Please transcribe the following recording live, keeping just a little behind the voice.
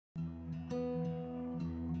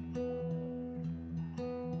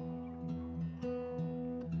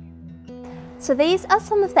So these are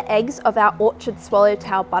some of the eggs of our orchard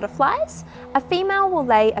swallowtail butterflies. A female will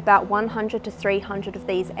lay about 100 to 300 of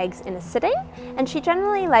these eggs in a sitting, and she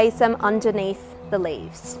generally lays them underneath the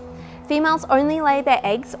leaves. Females only lay their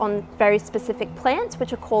eggs on very specific plants,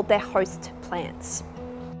 which are called their host plants.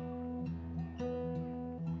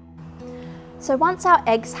 So once our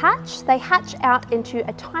eggs hatch, they hatch out into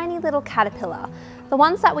a tiny little caterpillar. The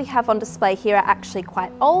ones that we have on display here are actually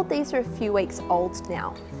quite old. These are a few weeks old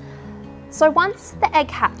now. So once the egg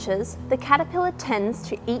hatches, the caterpillar tends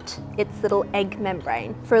to eat its little egg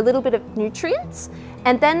membrane for a little bit of nutrients,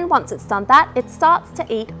 and then once it's done that, it starts to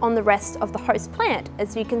eat on the rest of the host plant.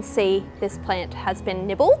 As you can see, this plant has been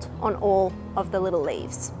nibbled on all of the little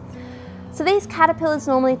leaves. So these caterpillars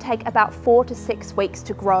normally take about 4 to 6 weeks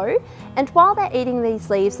to grow, and while they're eating these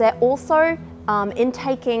leaves, they're also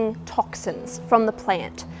intaking toxins from the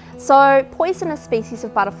plant. So poisonous species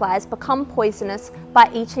of butterflies become poisonous by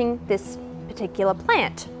eating this particular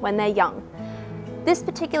plant when they're young. This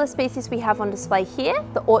particular species we have on display here,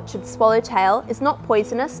 the orchard swallowtail, is not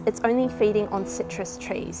poisonous, it's only feeding on citrus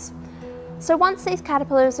trees. So once these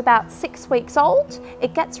caterpillars are about 6 weeks old,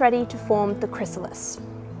 it gets ready to form the chrysalis.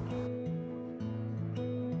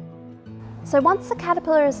 So once the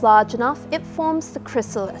caterpillar is large enough, it forms the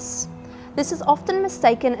chrysalis. This is often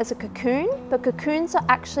mistaken as a cocoon, but cocoons are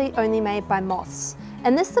actually only made by moths.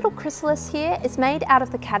 And this little chrysalis here is made out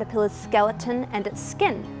of the caterpillar's skeleton and its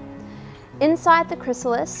skin. Inside the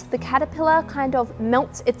chrysalis, the caterpillar kind of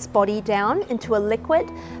melts its body down into a liquid,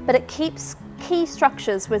 but it keeps key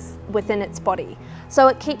structures within its body. So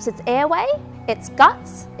it keeps its airway, its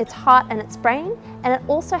guts, its heart and its brain, and it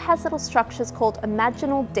also has little structures called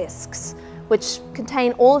imaginal discs, which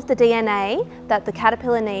contain all of the DNA that the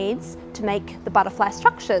caterpillar needs to make the butterfly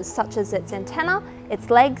structures, such as its antenna, its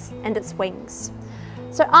legs, and its wings.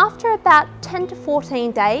 So after about 10 to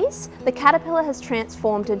 14 days, the caterpillar has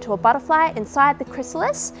transformed into a butterfly inside the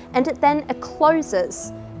chrysalis, and it then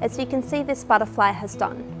ecloses, as you can see this butterfly has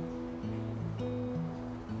done.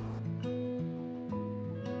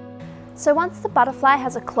 So once the butterfly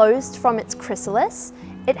has eclosed from its chrysalis,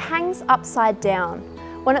 it hangs upside down.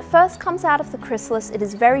 When it first comes out of the chrysalis, it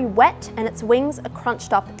is very wet and its wings are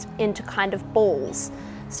crunched up into kind of balls.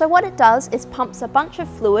 So what it does is pumps a bunch of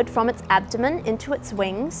fluid from its abdomen into its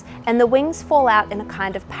wings, and the wings fall out in a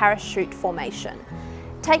kind of parachute formation.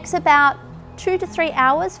 It takes about 2 to 3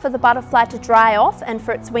 hours for the butterfly to dry off and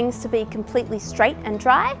for its wings to be completely straight and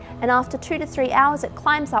dry, and after 2 to 3 hours it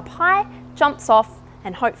climbs up high, jumps off,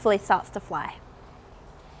 and hopefully starts to fly.